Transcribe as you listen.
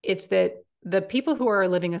It's that the people who are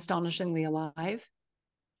living astonishingly alive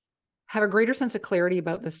have a greater sense of clarity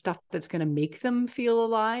about the stuff that's going to make them feel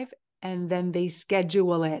alive, and then they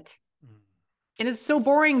schedule it. And it's so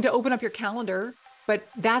boring to open up your calendar, but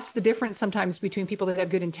that's the difference sometimes between people that have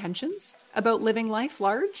good intentions about living life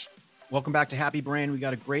large. Welcome back to Happy Brain. We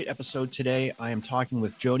got a great episode today. I am talking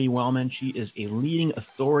with Jodi Wellman. She is a leading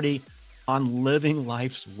authority on living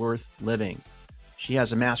life's worth living. She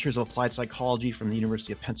has a master's of applied psychology from the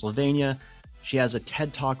University of Pennsylvania. She has a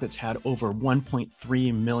TED Talk that's had over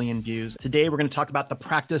 1.3 million views. Today, we're going to talk about the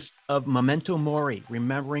practice of memento mori,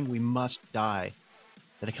 remembering we must die,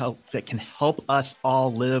 that can help us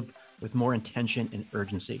all live with more intention and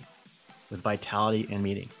urgency, with vitality and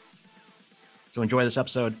meaning. So enjoy this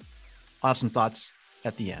episode. I'll have some thoughts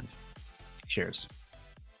at the end. Cheers.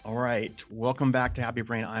 All right. Welcome back to Happy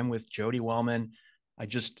Brain. I'm with Jodi Wellman. I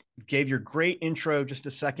just gave your great intro just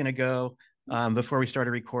a second ago before we started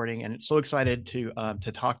recording, and it's so excited to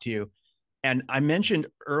talk to you. And I mentioned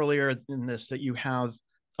earlier in this that you have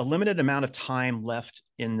a limited amount of time left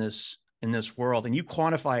in this world, and you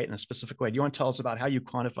quantify it in a specific way. Do you want to tell us about how you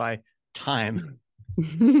quantify time?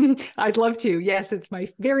 I'd love to. Yes, it's my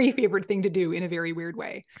very favorite thing to do in a very weird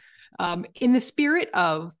way. In the spirit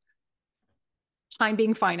of time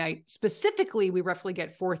being finite, specifically, we roughly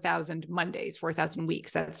get 4,000 Mondays, 4,000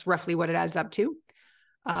 weeks. That's roughly what it adds up to.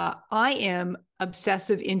 I am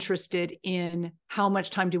obsessive interested in how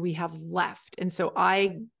much time do we have left. And so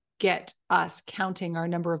I get us counting our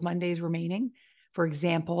number of Mondays remaining. For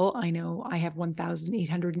example, I know I have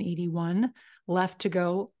 1,881 left to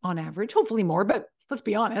go on average, hopefully more, but let's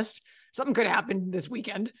be honest, something could happen this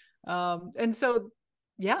weekend. And so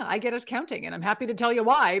yeah, I get us counting, and I'm happy to tell you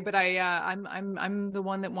why, but I'm the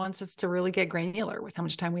one that wants us to really get granular with how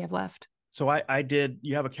much time we have left. So I did,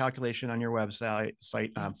 you have a calculation on your website,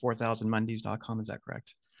 4000mondays.com. Is that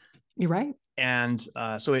correct? You're right. And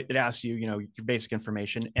so it asks you, your basic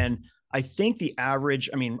information. And I think the average,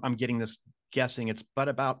 I'm getting this guessing, it's but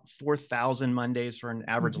about 4,000 Mondays for an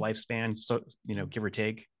average lifespan. So, give or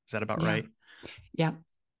take. Is that about right? Yeah.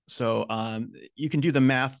 So you can do the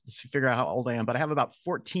math to figure out how old I am, but I have about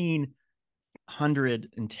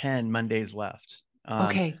 1,410 Mondays left.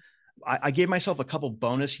 Okay. I gave myself a couple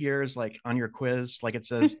bonus years, like on your quiz, like it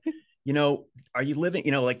says, are you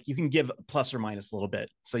living, like you can give plus or minus a little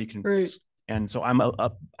bit. So you can, right. And so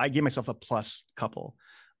I gave myself a plus couple.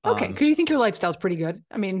 Okay. Because you think your lifestyle's pretty good.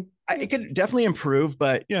 It could definitely improve,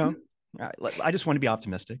 but I just want to be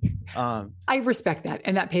optimistic. I respect that.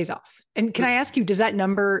 And that pays off. And can I ask you, does that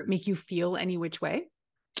number make you feel any which way?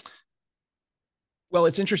 Well,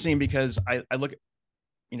 it's interesting because I look at,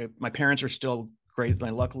 my parents are still great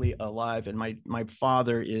and luckily alive. And my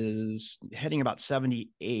father is heading about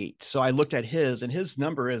 78. So I looked at his, and his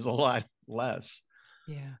number is a lot less.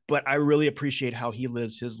 Yeah. But I really appreciate how he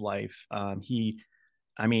lives his life. He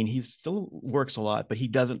still works a lot, but he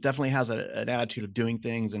definitely has an attitude of doing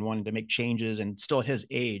things and wanting to make changes, and still his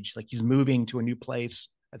age, like he's moving to a new place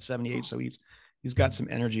at 78. So he's got some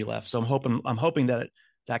energy left. So I'm hoping that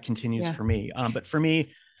continues for me. But for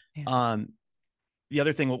me, the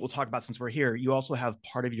other thing we'll talk about since we're here, you also have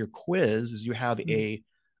part of your quiz is you have you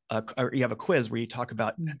have a quiz where you talk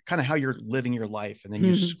about kind of how you're living your life, and then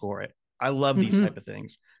you score it. I love these type of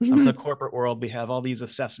things. In the corporate world, we have all these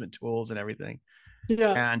assessment tools and everything.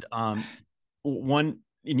 Yeah. And and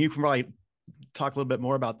you can probably talk a little bit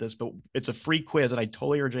more about this, but it's a free quiz, and I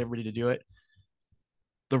totally urge everybody to do it.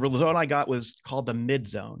 The zone I got was called the mid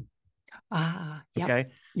zone. Yep. Okay.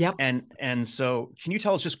 Yep. And so can you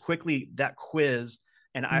tell us just quickly that quiz?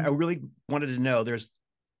 And I really wanted to know, there's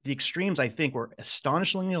the extremes, I think, were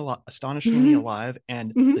astonishingly alive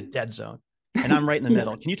and the dead zone. And I'm right in the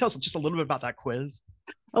middle. Can you tell us just a little bit about that quiz?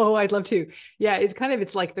 Oh, I'd love to. Yeah,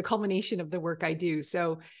 it's like the culmination of the work I do.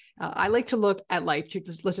 So I like to look at life.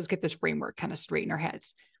 Let's just get this framework kind of straight in our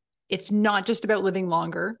heads. It's not just about living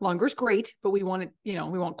longer. Longer is great, but we want it,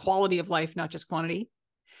 we want quality of life, not just quantity.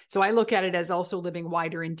 So I look at it as also living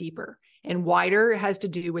wider and deeper. And wider has to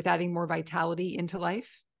do with adding more vitality into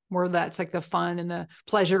life. More of that's like the fun and the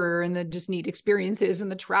pleasure and the just neat experiences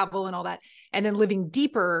and the travel and all that. And then living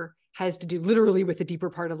deeper has to do literally with the deeper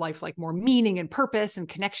part of life, like more meaning and purpose and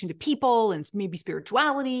connection to people and maybe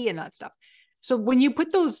spirituality and that stuff. So when you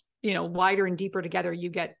put those, wider and deeper together, you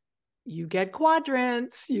get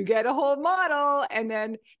quadrants, you get a whole model. And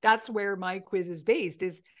then that's where my quiz is based,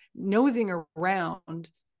 is nosing around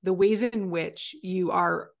the ways in which you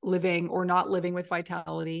are living or not living with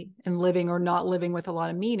vitality, and living or not living with a lot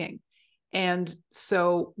of meaning. And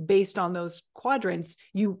so based on those quadrants,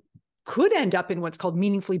 you could end up in what's called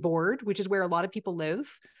meaningfully bored, which is where a lot of people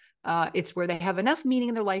live. It's where they have enough meaning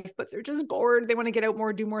in their life, but they're just bored. They want to get out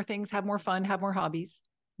more, do more things, have more fun, have more hobbies.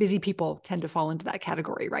 Busy people tend to fall into that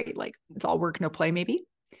category, right? Like it's all work, no play, maybe.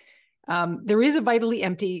 There is a vitally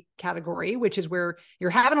empty category, which is where you're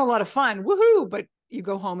having a lot of fun, woohoo, but you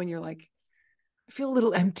go home and you're like, I feel a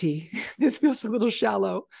little empty. This feels a little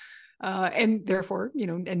shallow. And therefore,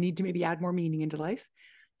 and need to maybe add more meaning into life.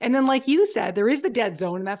 And then, like you said, there is the dead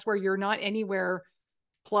zone, and that's where you're not anywhere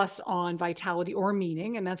plus on vitality or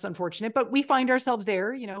meaning. And that's unfortunate, but we find ourselves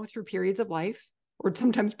there, through periods of life, or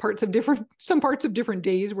sometimes some parts of different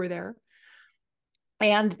days we're there.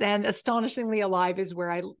 And then astonishingly alive is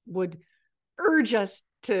where I would urge us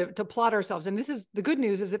to plot ourselves. And this is the good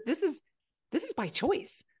news, is that this is by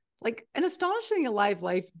choice. Like an astonishingly alive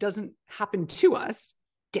life doesn't happen to us.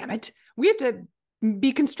 Damn it. We have to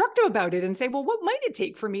be constructive about it and say, well, what might it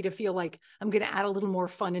take for me to feel like I'm going to add a little more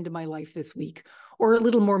fun into my life this week, or a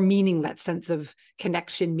little more meaning, that sense of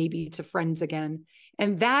connection, maybe to friends again.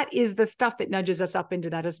 And that is the stuff that nudges us up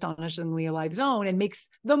into that astonishingly alive zone and makes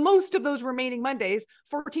the most of those remaining Mondays,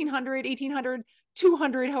 1,400, 1,800,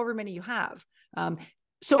 200, however many you have.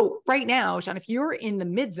 So right now, Sean, if you're in the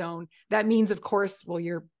mid zone, that means, of course, well,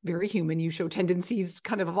 you're very human. You show tendencies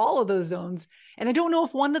kind of all of those zones. And I don't know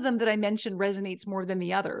if one of them that I mentioned resonates more than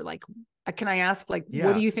the other. Like, can I ask, what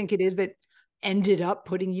do you think it is that ended up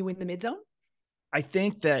putting you in the mid zone? I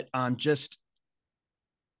think that just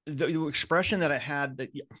the expression that I had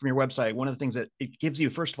from your website, one of the things that it gives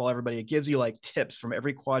you, first of all, everybody, it gives you like tips from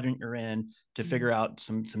every quadrant you're in to figure out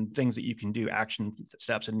some things that you can do, action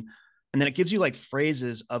steps. And then it gives you like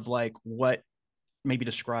phrases of like what maybe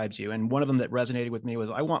describes you. And one of them that resonated with me was,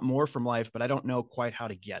 I want more from life, but I don't know quite how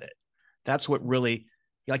to get it. That's what really,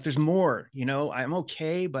 like, there's more, I'm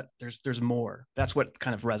okay, but there's more. That's what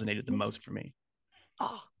kind of resonated the most for me.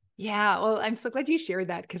 Oh, yeah. Well, I'm so glad you shared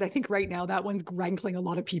that, because I think right now that one's rankling a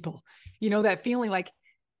lot of people, that feeling like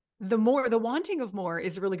the wanting of more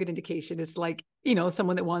is a really good indication. It's like,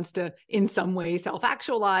 someone that wants to in some way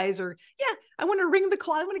self-actualize, or I want to ring the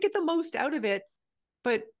clock. I want to get the most out of it.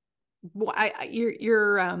 But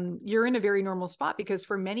you're in a very normal spot, because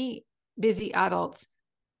for many busy adults,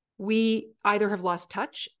 we either have lost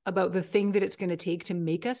touch about the thing that it's going to take to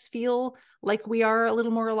make us feel like we are a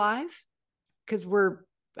little more alive, because we're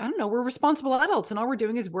responsible adults and all we're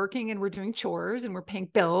doing is working, and we're doing chores and we're paying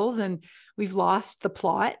bills, and we've lost the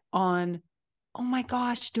plot on, oh my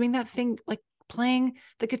gosh, doing that thing, like playing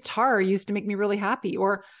the guitar used to make me really happy.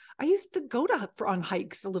 Or I used to go on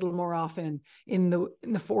hikes a little more often in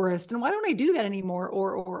the forest. And why don't I do that anymore?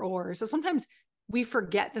 Or, so sometimes we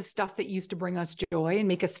forget the stuff that used to bring us joy and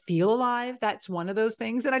make us feel alive. That's one of those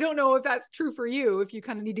things. And I don't know if that's true for you, if you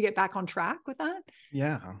kind of need to get back on track with that.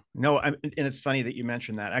 Yeah, no. And it's funny that you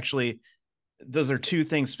mentioned that. Actually, those are two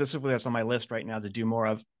things specifically that's on my list right now to do more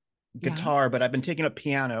of: guitar, but I've been taking up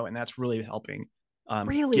piano, and that's really helping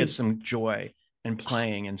get some joy and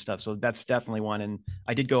playing and stuff. So that's definitely one. And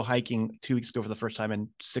I did go hiking 2 weeks ago for the first time in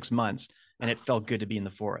 6 months, and it felt good to be in the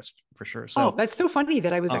forest for sure. So that's so funny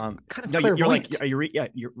that I was kind of clairvoyant.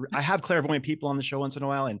 You're like, I have clairvoyant people on the show once in a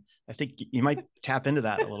while, and I think you might tap into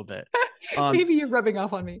that a little bit. Maybe you're rubbing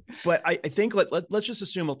off on me. But I think let's just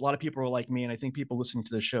assume a lot of people are like me, and I think people listening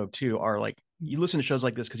to the show too are like, you listen to shows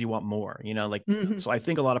like this because you want more, So I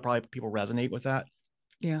think a lot of probably people resonate with that.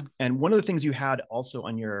 Yeah. And one of the things you had also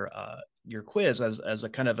on your quiz as a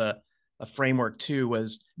kind of a framework too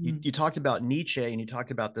was you talked about Nietzsche, and you talked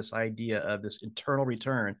about this idea of this eternal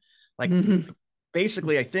return. Like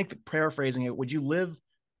basically, I think, paraphrasing it, would you live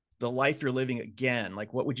the life you're living again?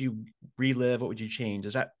 Like, what would you relive? What would you change?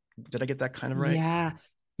 Did I get that kind of right? Yeah.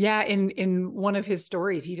 Yeah. In one of his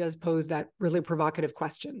stories, he does pose that really provocative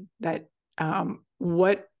question that, how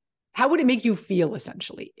would it make you feel,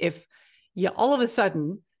 essentially, if all of a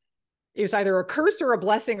sudden it was either a curse or a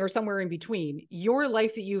blessing or somewhere in between, your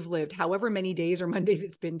life that you've lived, however many days or Mondays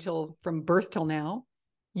it's been from birth till now,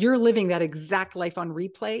 you're living that exact life on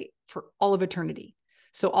replay for all of eternity.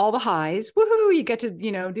 So all the highs, woohoo, you get to,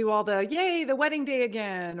 do all the, yay, the wedding day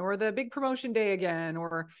again, or the big promotion day again,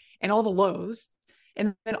 and all the lows,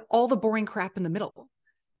 and then all the boring crap in the middle.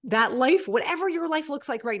 That life, whatever your life looks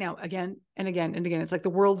like right now, again and again and again, it's like the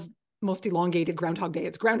world's most elongated Groundhog Day.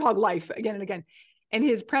 It's Groundhog life again and again. And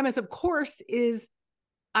his premise, of course, is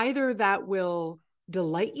either that will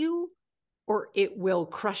delight you or it will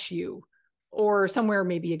crush you, or somewhere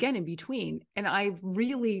maybe again in between. And I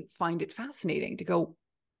really find it fascinating to go,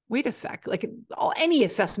 wait a sec, like any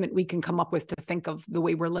assessment we can come up with to think of the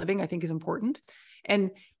way we're living, I think is important.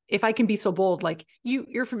 And if I can be so bold, like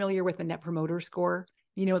you're familiar with the Net Promoter Score,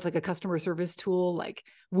 It's like a customer service tool. Like,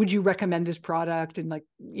 would you recommend this product? And like,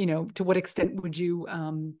 to what extent would you,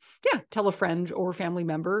 tell a friend or family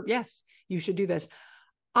member, yes, you should do this.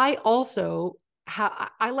 I also,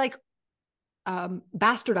 I like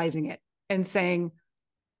bastardizing it and saying,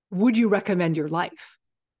 would you recommend your life?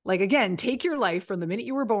 Like, again, take your life from the minute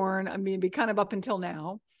you were born, be kind of up until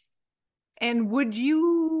now. And would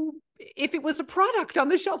you, if it was a product on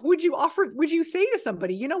the shelf, would you say to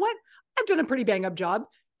somebody, you know what? I've done a pretty bang up job.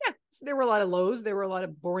 Yeah, there were a lot of lows. There were a lot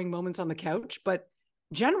of boring moments on the couch, but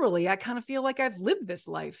generally I kind of feel like I've lived this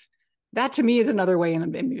life. That to me is another way.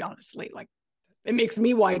 And honestly, like, it makes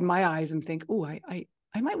me widen my eyes and think, oh, I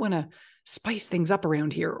might want to spice things up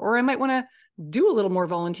around here, or I might want to do a little more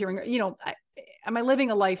volunteering. Am I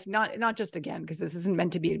living a life, not just, again, because this isn't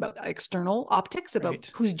meant to be about external optics, about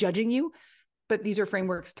who's judging you, but these are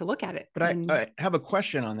frameworks to look at it. But I have a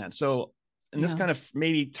question on that. So, and this kind of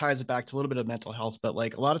maybe ties it back to a little bit of mental health, but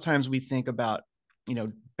like a lot of times we think about,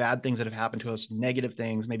 bad things that have happened to us, negative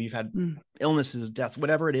things. Maybe you've had illnesses, death,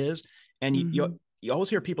 whatever it is. And you always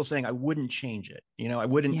hear people saying, I wouldn't change it. I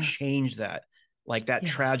wouldn't change that, like that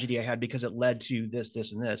tragedy I had because it led to this,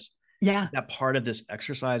 this, and this. Yeah. That part of this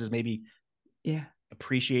exercise is maybe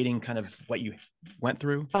appreciating kind of what you went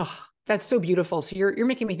through. Oh, that's so beautiful. So you're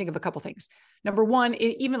making me think of a couple things. Number one,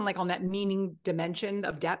 even like on that meaning dimension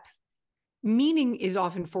of depth, meaning is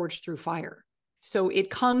often forged through fire. So it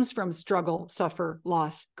comes from struggle, suffer,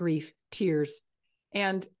 loss, grief, tears.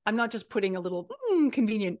 And I'm not just putting a little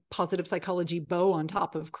convenient positive psychology bow on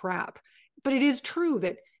top of crap, but it is true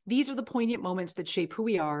that these are the poignant moments that shape who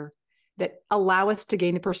we are, that allow us to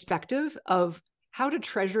gain the perspective of how to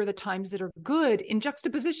treasure the times that are good in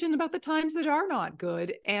juxtaposition about the times that are not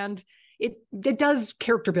good. And it does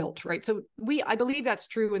character build, right? So I believe that's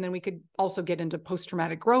true. And then we could also get into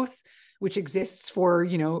post-traumatic growth, which exists for,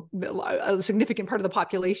 a significant part of the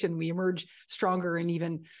population. We emerge stronger and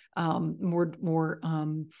even more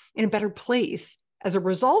in a better place as a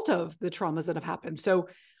result of the traumas that have happened. So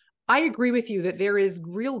I agree with you that there is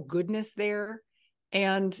real goodness there.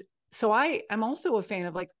 And so I'm also a fan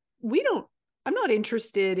of, like, I'm not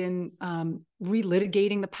interested in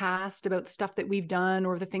relitigating the past about stuff that we've done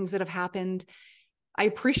or the things that have happened. I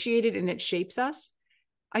appreciate it and it shapes us.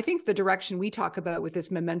 I think the direction we talk about with this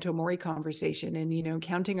memento mori conversation and,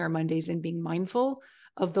 counting our Mondays and being mindful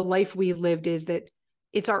of the life we lived is that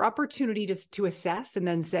it's our opportunity to assess and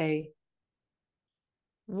then say,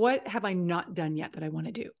 what have I not done yet that I want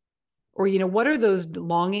to do? Or, what are those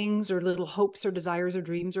longings or little hopes or desires or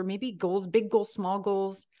dreams, or maybe goals, big goals, small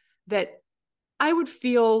goals, that I would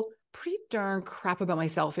feel pretty darn crap about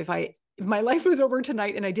myself if my life was over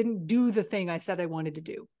tonight and I didn't do the thing I said I wanted to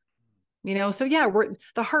do. So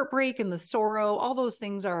the heartbreak and the sorrow, all those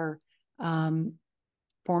things are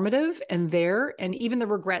formative and there. And even the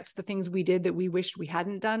regrets, the things we did that we wished we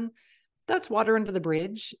hadn't done, that's water under the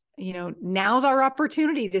bridge. Now's our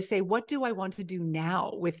opportunity to say, what do I want to do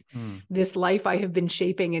now with this life I have been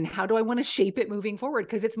shaping, and how do I want to shape it moving forward?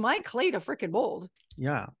 Because it's my clay to frickin' mold.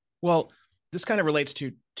 Yeah. Well, this kind of relates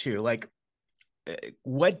to like,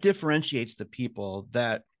 what differentiates the people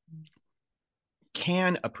that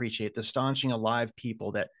can appreciate the staunching alive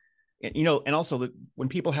people that, and also when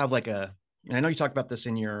people have like and I know you talked about this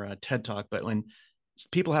in your TED talk, but when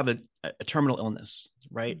people have a terminal illness,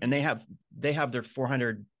 right? And they have their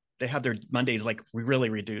 400, they have their Mondays like really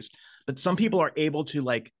reduced, but some people are able to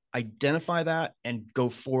like identify that and go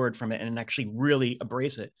forward from it and actually really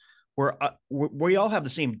embrace it. We all have the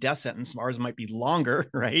same death sentence. Ours might be longer,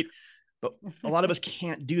 right? But a lot of us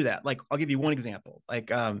can't do that. Like, I'll give you one example.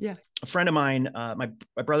 Like, a friend of mine, my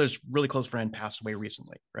brother's really close friend passed away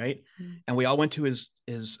recently, right? And we all went to his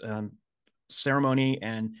ceremony,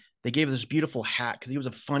 and they gave us this beautiful hat because he was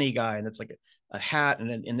a funny guy, and it's like a hat,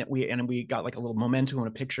 and we got like a little memento and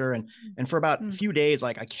a picture, and for about a few days,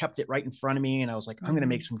 like I kept it right in front of me, and I was like, I'm going to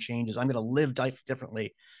make some changes. I'm going to live life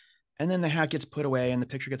differently. And then the hat gets put away and the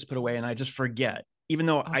picture gets put away, and I just forget, even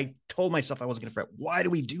though I told myself I wasn't going to forget. Why do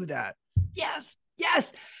we do that? Yes.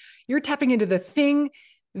 You're tapping into the thing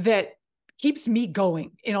that keeps me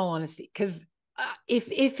going, in all honesty. Because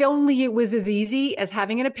if only it was as easy as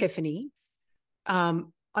having an epiphany,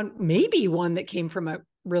 on maybe one that came from a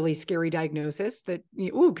really scary diagnosis that,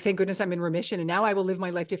 thank goodness I'm in remission and now I will live my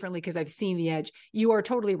life differently because I've seen the edge. You are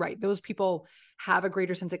totally right. Those people have a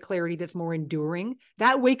greater sense of clarity that's more enduring.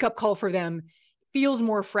 That wake up call for them feels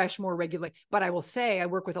more fresh, more regular. But I will say, I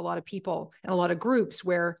work with a lot of people and a lot of groups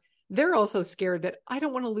where they're also scared that I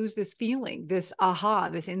don't want to lose this feeling, this aha,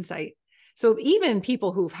 this insight. So even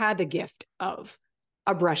people who've had the gift of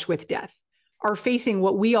a brush with death are facing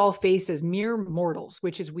what we all face as mere mortals,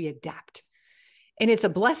 which is we adapt. And it's a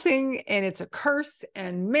blessing and it's a curse.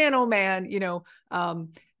 And man, oh man,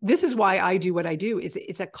 this is why I do what I do.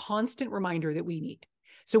 It's a constant reminder that we need.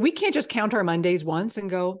 So we can't just count our Mondays once and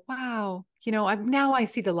go, wow, now I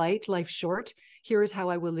see the light, life's short. Here is how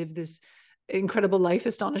I will live this incredible life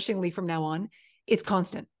astonishingly from now on. It's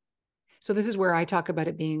constant. So this is where I talk about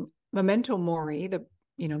it being memento mori, the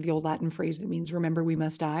old Latin phrase that means remember we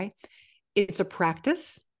must die. It's a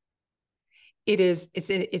practice.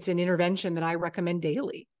 It's an intervention that I recommend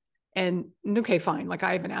daily. And okay, fine. Like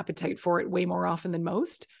I have an appetite for it way more often than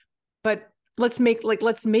most, but let's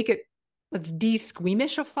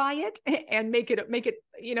de-squeamishify it and make it,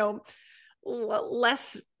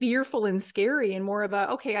 less fearful and scary and more of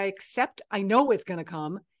a, okay, I know it's going to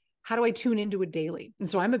come. How do I tune into it daily? And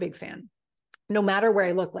so I'm a big fan. No matter where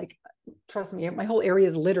I look, like, trust me, my whole area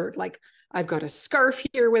is littered. Like I've got a scarf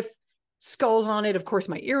here with skulls on it. Of course,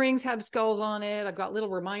 my earrings have skulls on it. I've got little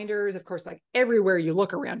reminders. Of course, like everywhere you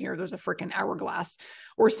look around here, there's a freaking hourglass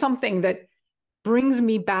or something that brings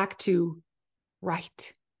me back to,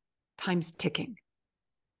 right, time's ticking.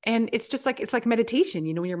 And it's just like, it's like meditation,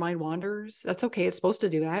 when your mind wanders, that's okay. It's supposed to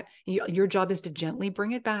do that. Your job is to gently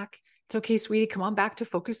bring it back. It's okay, sweetie, come on back to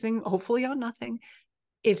focusing, hopefully on nothing.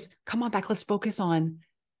 It's come on back. Let's focus on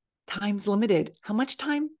time's limited. How much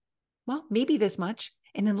time? Well, maybe this much.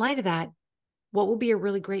 And in light of that, what will be a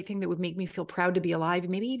really great thing that would make me feel proud to be alive?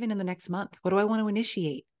 Maybe even in the next month. What do I want to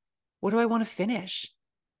initiate? What do I want to finish?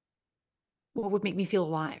 What would make me feel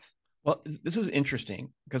alive? Well, this is interesting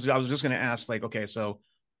because I was just going to ask, like, okay, so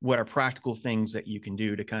what are practical things that you can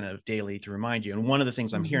do to kind of daily to remind you? And one of the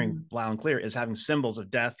things I'm hearing loud and clear is having symbols of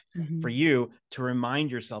death for you to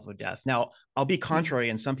remind yourself of death. Now, I'll be contrary.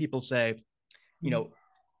 And some people say,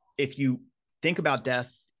 if you think about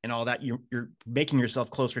death and all that, you're making yourself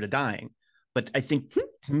closer to dying. But I think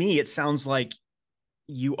to me, it sounds like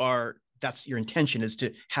that's your intention, is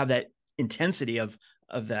to have that intensity of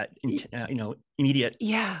that, immediate.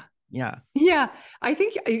 Yeah. Yeah. Yeah. I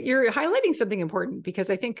think you're highlighting something important because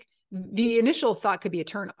I think the initial thought could be a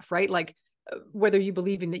turnoff, right? Like whether you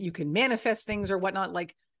believe in that you can manifest things or whatnot,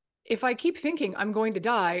 like if I keep thinking I'm going to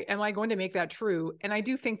die, am I going to make that true? And I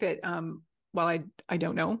do think that, I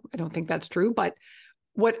don't know. I don't think that's true, but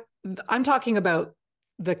what I'm talking about,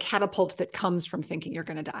 the catapult that comes from thinking you're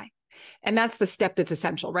going to die. And that's the step that's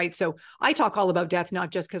essential, right? So I talk all about death, not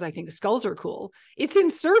just because I think skulls are cool. It's in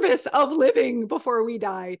service of living before we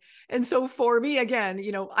die. And so for me, again,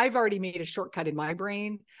 I've already made a shortcut in my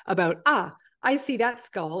brain about, I see that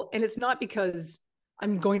skull. And it's not because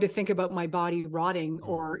I'm going to think about my body rotting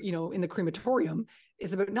or, in the crematorium.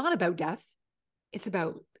 It's not about death. It's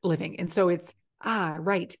about living. And so it's,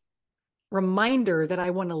 right. Reminder that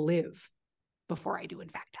I want to live before I do in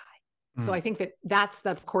fact die. So I think that's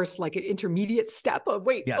of course, like an intermediate step of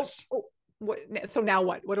yes. What? So now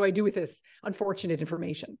what? What do I do with this unfortunate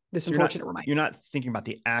information? This unfortunate reminder. You're not thinking about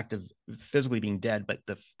the act of physically being dead, but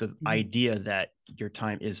the idea that your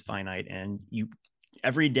time is finite, and you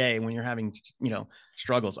every day when you're having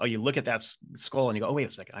struggles, you look at that skull and you go, oh wait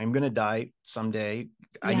a second, I'm gonna die someday.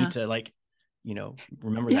 I need to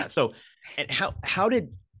remember that. So, and how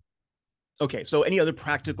did? Okay, so any other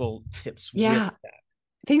practical tips? Yeah. With that?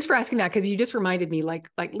 Thanks for asking that, because you just reminded me, like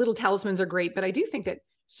little talismans are great, but I do think that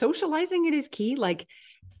socializing it is key. Like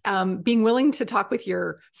being willing to talk with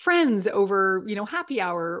your friends over, happy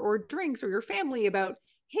hour or drinks, or your family about,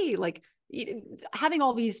 hey, like having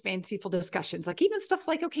all these fanciful discussions, like even stuff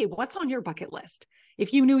like, okay, what's on your bucket list?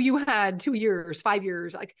 If you knew you had 2 years, 5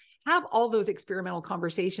 years, like have all those experimental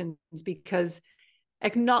conversations, because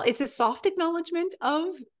it's a soft acknowledgement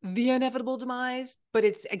of the inevitable demise, but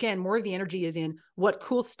it's, again, more of the energy is in what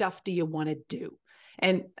cool stuff do you want to do?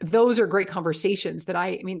 And those are great conversations that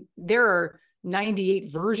there are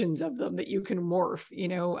 98 versions of them that you can morph,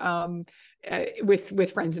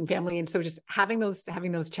 with friends and family. And so just having those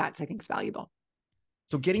chats, I think, is valuable.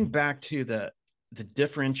 So getting back to the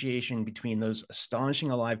differentiation between those astonishing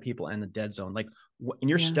alive people and the dead zone, like in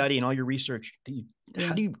your study and all your research,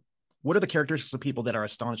 what are the characteristics of people that are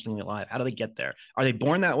astonishingly alive? How do they get there? Are they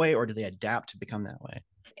born that way, or do they adapt to become that way?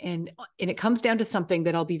 And it comes down to something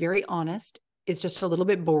that, I'll be very honest, it's just a little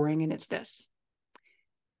bit boring. And it's this.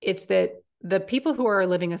 It's that the people who are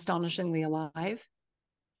living astonishingly alive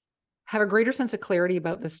have a greater sense of clarity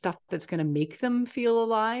about the stuff that's going to make them feel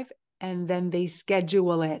alive. And then they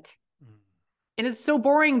schedule it. And it's so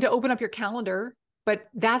boring to open up your calendar, but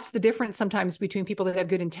that's the difference sometimes between people that have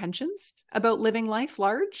good intentions about living life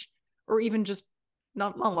large, or even just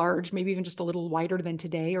not large, maybe even just a little wider than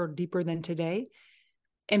today or deeper than today,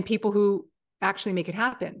 and people who actually make it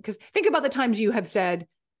happen. Because think about the times you have said,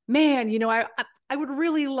 man, I would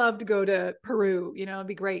really love to go to Peru, it'd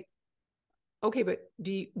be great. Okay, but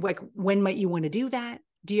when might you want to do that?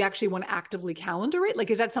 Do you actually want to actively calendar it?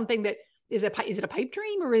 Like, is that something that is it a pipe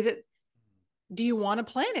dream, or do you want to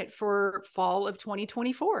plan it for fall of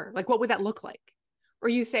 2024? Like, what would that look like? Or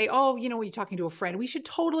you say, oh, when you're talking to a friend, we should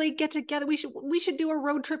totally get together. We should do a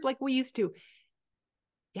road trip like we used to.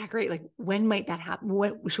 Yeah, great. Like, when might that happen?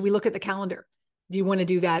 When should we look at the calendar? Do you want to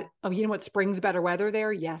do that? Oh, you know what? Spring's better weather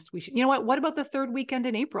there. Yes, we should. You know what? What about the third weekend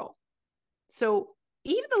in April? So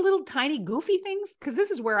even the little tiny goofy things, because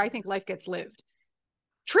this is where I think life gets lived.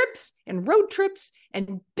 Trips and road trips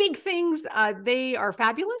and big things, they are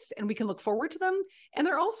fabulous and we can look forward to them. And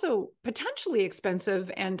they're also potentially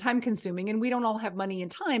expensive and time consuming, and we don't all have money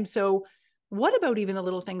and time. So what about even the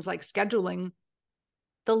little things like scheduling,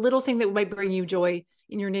 the little thing that might bring you joy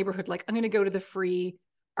in your neighborhood? Like, I'm going to go to the free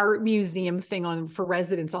art museum thing for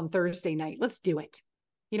residents on Thursday night. Let's do it.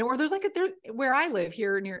 Or there's where I live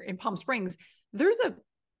here in Palm Springs, there's a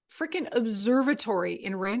freaking observatory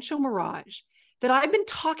in Rancho Mirage that I've been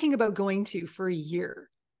talking about going to for a year.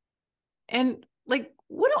 And like,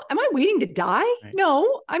 am I waiting to die? Right.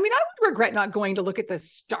 No. I mean, I would regret not going to look at the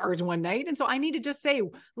stars one night. And so I need to just say,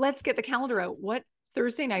 let's get the calendar out. What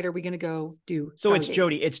Thursday night are we going to go do? So it's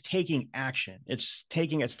Jodi, it's taking action. It's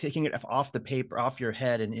taking it off the paper, off your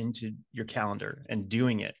head and into your calendar and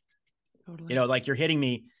doing it. Totally. Like you're hitting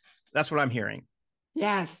me. That's what I'm hearing.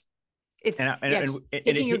 Yes. It's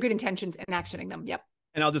taking your good intentions and actioning them. Yep.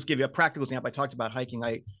 And I'll just give you a practical example. I talked about hiking.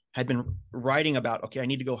 I had been writing about, okay, I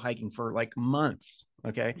need to go hiking for like months.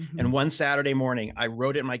 Okay. Mm-hmm. And one Saturday morning, I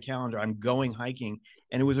wrote it in my calendar. I'm going hiking,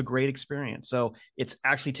 and it was a great experience. So it's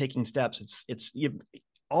actually taking steps. It's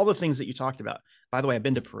all the things that you talked about. By the way, I've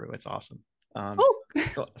been to Peru. It's awesome.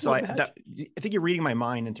 So I think you're reading my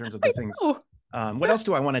mind in terms of the things. What else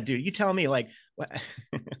do I want to do? You tell me, like,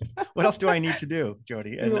 what else do I need to do,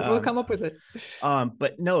 Jodi? And we'll come up with it.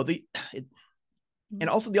 But no, and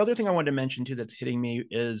also the other thing I wanted to mention too, that's hitting me,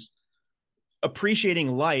 is appreciating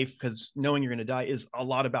life, because knowing you're going to die is a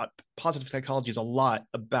lot about positive psychology, is a lot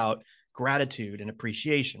about gratitude and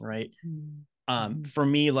appreciation. Right. Mm-hmm. For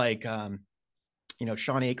me, like, Sean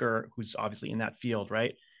Aker, who's obviously in that field,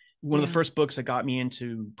 right. One of the first books that got me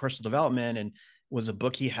into personal development and was a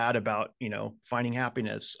book he had about, finding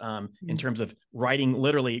happiness, in terms of writing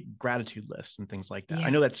literally gratitude lists and things like that. Yeah.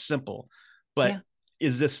 I know that's simple, but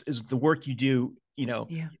is the work you do,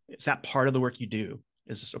 is that part of the work you do,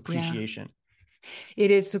 is this appreciation? Yeah.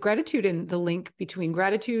 It is. So gratitude, and the link between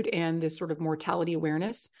gratitude and this sort of mortality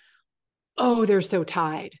awareness, they're so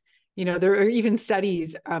tied. There are even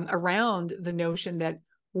studies around the notion that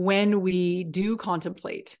when we do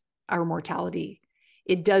contemplate our mortality,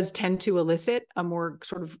 it does tend to elicit a more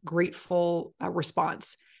sort of grateful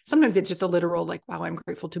response. Sometimes it's just a literal, like, wow, I'm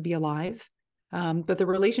grateful to be alive. But the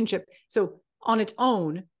relationship, so on its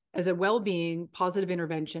own, as a well-being positive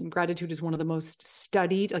intervention, gratitude is one of the most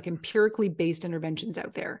studied, like empirically based interventions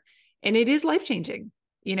out there. And it is life-changing,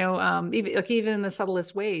 even in the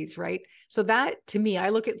subtlest ways, right? So that, to me, I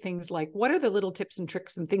look at things like, what are the little tips and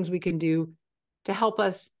tricks and things we can do to help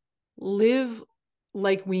us live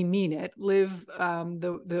like we mean it, live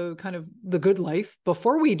the kind of the good life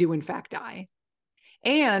before we do in fact die.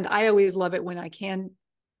 And I always love it when I can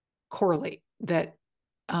correlate that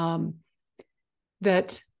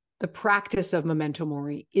that the practice of memento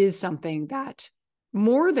mori is something that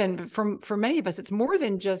more than, for many of us, it's more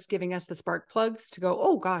than just giving us the spark plugs to go,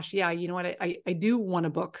 oh gosh, yeah, you know what, I do want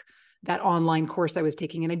to book that online course I was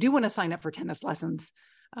taking, and I do want to sign up for tennis lessons.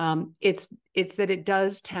 It's that it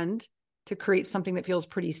does tend to create something that feels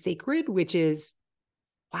pretty sacred, which is,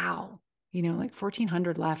 wow, like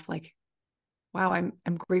 1,400 left. Like, wow, I'm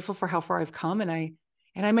grateful for how far I've come, and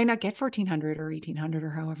I might not get 1,400 or 1,800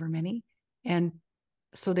 or however many, and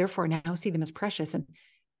so therefore now see them as precious. And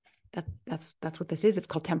that's what this is. It's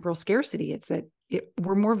called temporal scarcity. It's that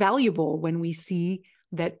we're more valuable when we see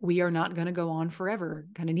that we are not going to go on forever,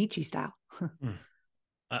 kind of Nietzsche style.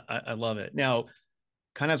 I love it. Now,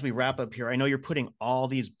 kind of as we wrap up here, I know you're putting all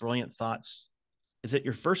these brilliant thoughts. Is it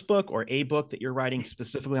your first book or a book that you're writing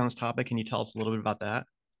specifically on this topic? Can you tell us a little bit about that?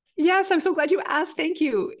 Yes, I'm so glad you asked. Thank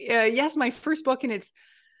you. Yes, my first book, and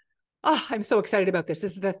I'm so excited about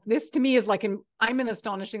this. This to me is like I'm in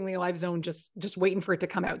astonishingly alive zone, just waiting for it to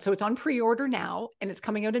come out. So it's on pre-order now, and it's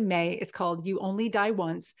coming out in May. It's called You Only Die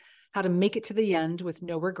Once: How to Make It to the End with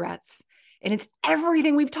No Regrets. And it's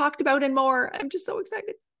everything we've talked about and more. I'm just so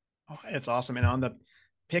excited. Oh, it's awesome. And on the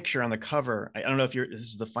picture on the cover, I don't know if this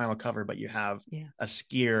is the final cover, but you have a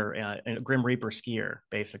skier, a Grim Reaper skier,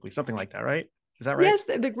 basically, something like that, right? Is that right? Yes,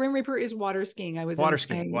 the Grim Reaper is water skiing. Water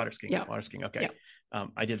skiing. Yeah. Water skiing. Okay. Yeah.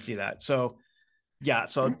 I did see that. So yeah,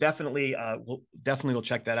 so definitely, we'll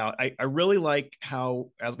check that out. I really like how,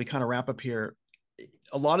 as we kind of wrap up here,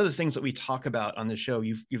 a lot of the things that we talk about on the show,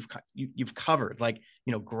 you've covered, like,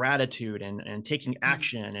 gratitude and taking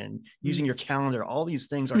action and using your calendar. All these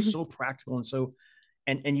things are so practical and so,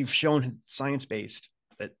 and you've shown science-based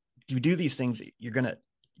that you do these things, you're gonna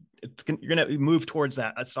move towards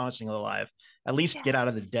that astonishingly alive. At least get out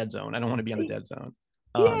of the dead zone. I don't want to be in the dead zone.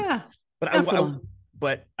 Yeah.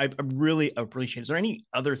 But I really appreciate it. Is there any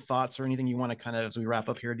other thoughts or anything you want to kind of, as we wrap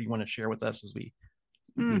up here, do you want to share with us as we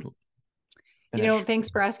thanks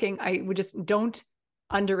for asking. I would just don't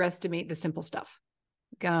underestimate the simple stuff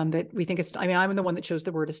that we think is, I'm the one that chose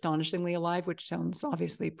the word astonishingly alive, which sounds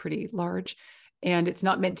obviously pretty large. And it's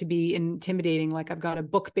not meant to be intimidating. Like I've got to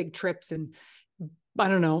book big trips and I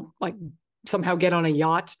don't know, like somehow get on a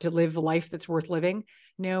yacht to live a life that's worth living.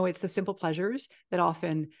 No, it's the simple pleasures that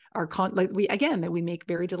often are that we make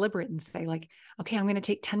very deliberate and say like, okay, I'm going to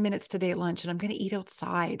take 10 minutes today at lunch and I'm going to eat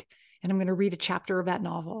outside and I'm going to read a chapter of that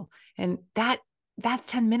novel. And that's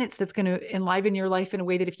 10 minutes that's going to enliven your life in a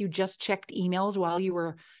way that if you just checked emails while you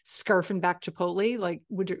were scarfing back Chipotle,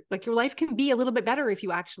 your life can be a little bit better if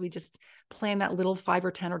you actually just plan that little 5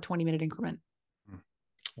 or 10 or 20 minute increment.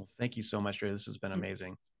 Well, thank you so much, Jodi. This has been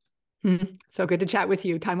amazing. So good to chat with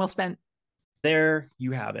you. Time well spent. There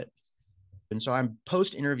you have it. And so I'm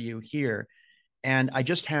post-interview here, and I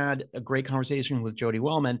just had a great conversation with Jodi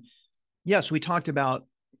Wellman. Yes, we talked about,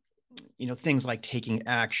 things like taking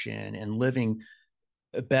action and living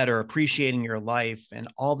better, appreciating your life and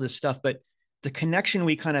all this stuff. But the connection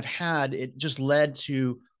we kind of had, it just led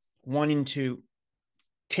to wanting to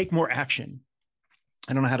take more action.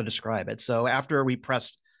 I don't know how to describe it. So after we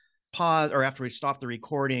pressed pause, or after we stopped the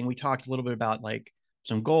recording, we talked a little bit about like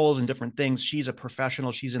some goals and different things. She's a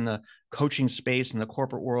professional. She's in the coaching space in the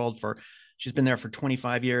corporate world she's been there for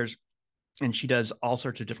 25 years. And she does all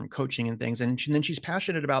sorts of different coaching and things. And then she's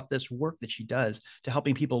passionate about this work that she does to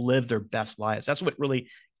helping people live their best lives. That's what really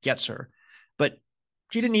gets her. But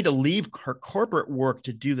she didn't need to leave her corporate work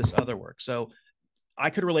to do this other work. So I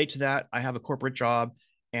could relate to that. I have a corporate job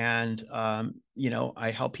and,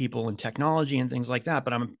 I help people in technology and things like that,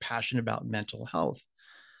 but I'm passionate about mental health.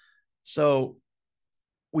 So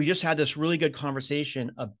we just had this really good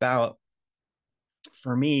conversation about,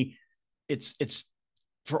 for me, it's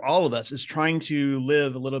for all of us, is trying to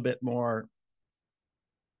live a little bit more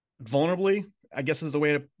vulnerably, I guess is the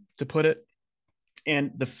way to put it.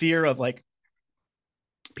 And the fear of like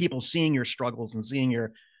people seeing your struggles and seeing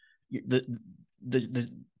the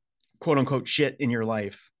quote unquote shit in your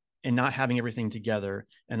life and not having everything together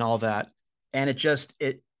and all that. And it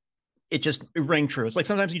rang true. It's like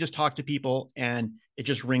sometimes you just talk to people and it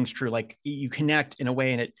just rings true. Like you connect in a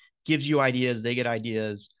way and it gives you ideas, they get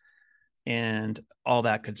ideas and all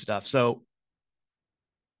that good stuff. So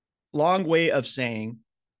long way of saying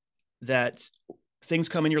that things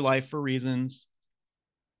come in your life for reasons.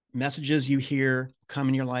 Messages you hear come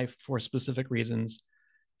in your life for specific reasons.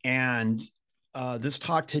 And this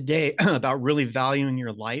talk today about really valuing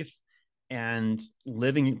your life and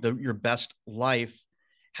living your best life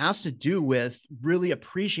has to do with really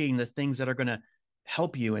appreciating the things that are going to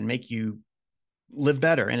help you and make you live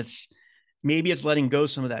better. And maybe it's letting go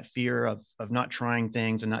some of that fear of not trying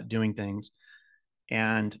things and not doing things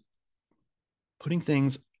and putting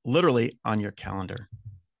things literally on your calendar.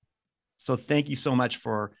 So thank you so much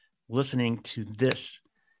for listening to this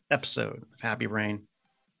episode of Happy Brain.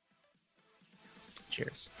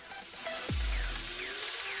 Cheers.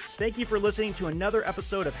 Thank you for listening to another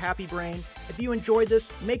episode of Happy Brain. If you enjoyed this,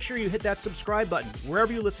 make sure you hit that subscribe button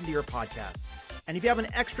wherever you listen to your podcasts. And if you have an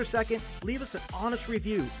extra second, leave us an honest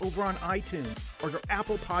review over on iTunes or your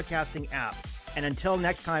Apple podcasting app. And until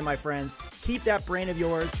next time, my friends, keep that brain of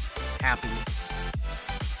yours happy.